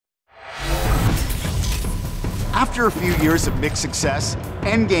After a few years of mixed success,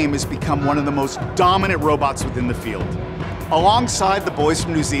 Endgame has become one of the most dominant robots within the field. Alongside the boys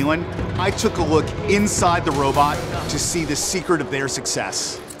from New Zealand, I took a look inside the robot to see the secret of their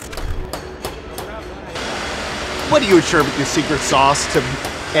success. What do you attribute the secret sauce to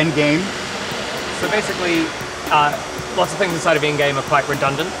Endgame? So basically, lots of things inside of Endgame are quite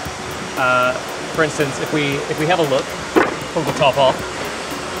redundant. For instance, if we have a look, pull the top off,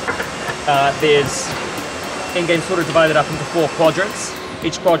 there's Endgame sort of divided up into 4 quadrants.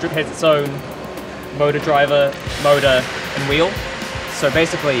 Each quadrant has its own motor driver, motor, and wheel. So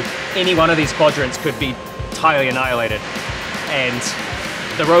basically, any one of these quadrants could be entirely annihilated, and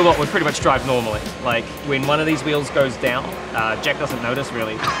the robot would pretty much drive normally. Like, when one of these wheels goes down, Jack doesn't notice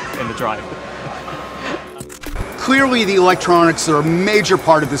really in the drive. Clearly, the electronics are a major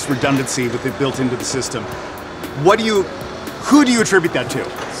part of this redundancy that they've built into the system. Who do you attribute that to?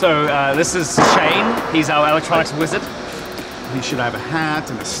 So this is Shane. He's our electronics wizard. He should have a hat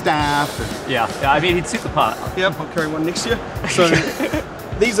and a staff. And... Yeah, I mean, he'd suit the part. Yep, I'll carry one next year. So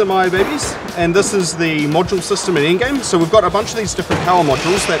these are my babies, and this is the module system in Endgame. So we've got a bunch of these different power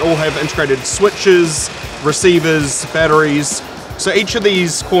modules that all have integrated switches, receivers, batteries. So each of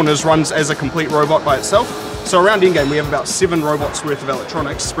these corners runs as a complete robot by itself. So around Endgame we have about 7 robots worth of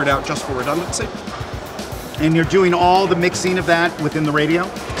electronics spread out just for redundancy. And you're doing all the mixing of that within the radio?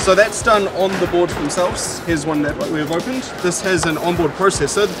 So that's done on the boards themselves. Here's one that we've opened. This has an onboard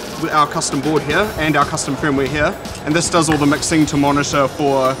processor with our custom board here and our custom firmware here. And this does all the mixing to monitor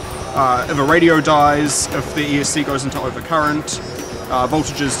for if a radio dies, if the ESC goes into overcurrent,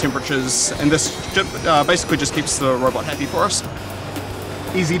 voltages, temperatures, and this basically just keeps the robot happy for us.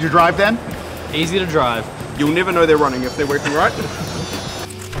 Easy to drive then? Easy to drive. You'll never know they're running if they're working right.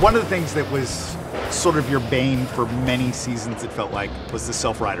 One of the things that was sort of your bane for many seasons, it felt like, was the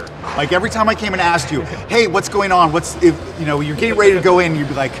self-rider. Like every time I came and asked you, hey, what's going on? You're getting ready to go in, you'd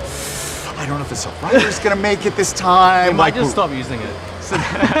be like, I don't know if the self-rider's gonna make it this time. I might just stop using it. So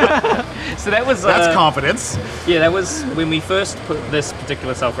that was... That's confidence. Yeah, that was, when we first put this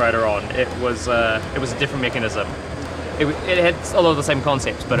particular self-rider on, it was a different mechanism. It had a lot of the same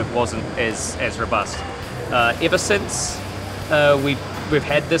concepts, but it wasn't as robust. Ever since we've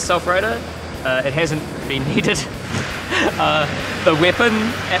had this self-rider, it hasn't been needed. The weapon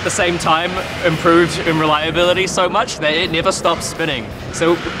at the same time improved in reliability so much that it never stops spinning.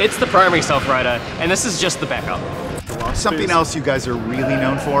 So it's the primary self-rider, and this is just the backup. Something else you guys are really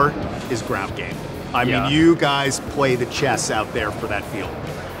known for is ground game. I mean, you guys play the chess out there for that field.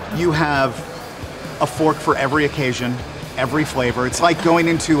 You have a fork for every occasion, every flavor. It's like going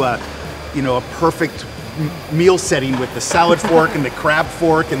into a perfect meal setting with the salad fork and the crab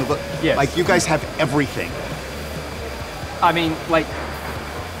fork and like you guys have everything. I mean, like,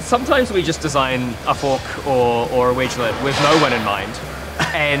 sometimes we just design a fork or a wedgelet with no one in mind,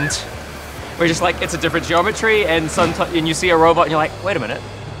 and we're just like, it's a different geometry, and sometimes you see a robot and you're like, wait a minute,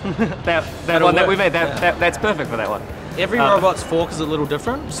 that one that we made, that's perfect for that one. Every robot's fork is a little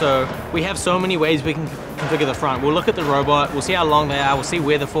different, so we have so many ways we can configure the front. We'll look at the robot, we'll see how long they are, we'll see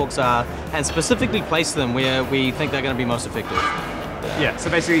where the forks are, and specifically place them where we think they're going to be most effective. Yeah, so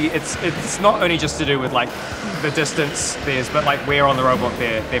basically it's not only just to do with like the distance but like where on the robot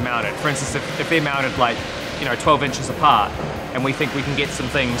they're mounted. For instance, if they're mounted like 12 inches apart, and we think we can get some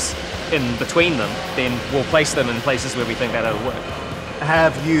things in between them, then we'll place them in places where we think that'll work.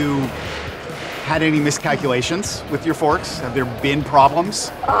 Have you had any miscalculations with your forks? Have there been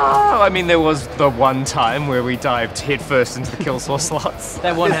problems? I mean, there was the one time where we dived headfirst into the kill source slots.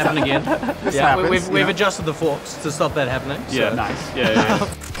 That won't happen again. Happens, we've adjusted the forks to stop that happening. Yeah, so. Nice.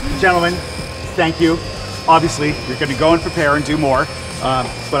 Yeah. Gentlemen, thank you. Obviously, you're going to go and prepare and do more,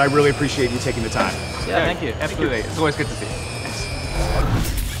 but I really appreciate you taking the time. Yeah, thank you. Absolutely. It's always good to see you.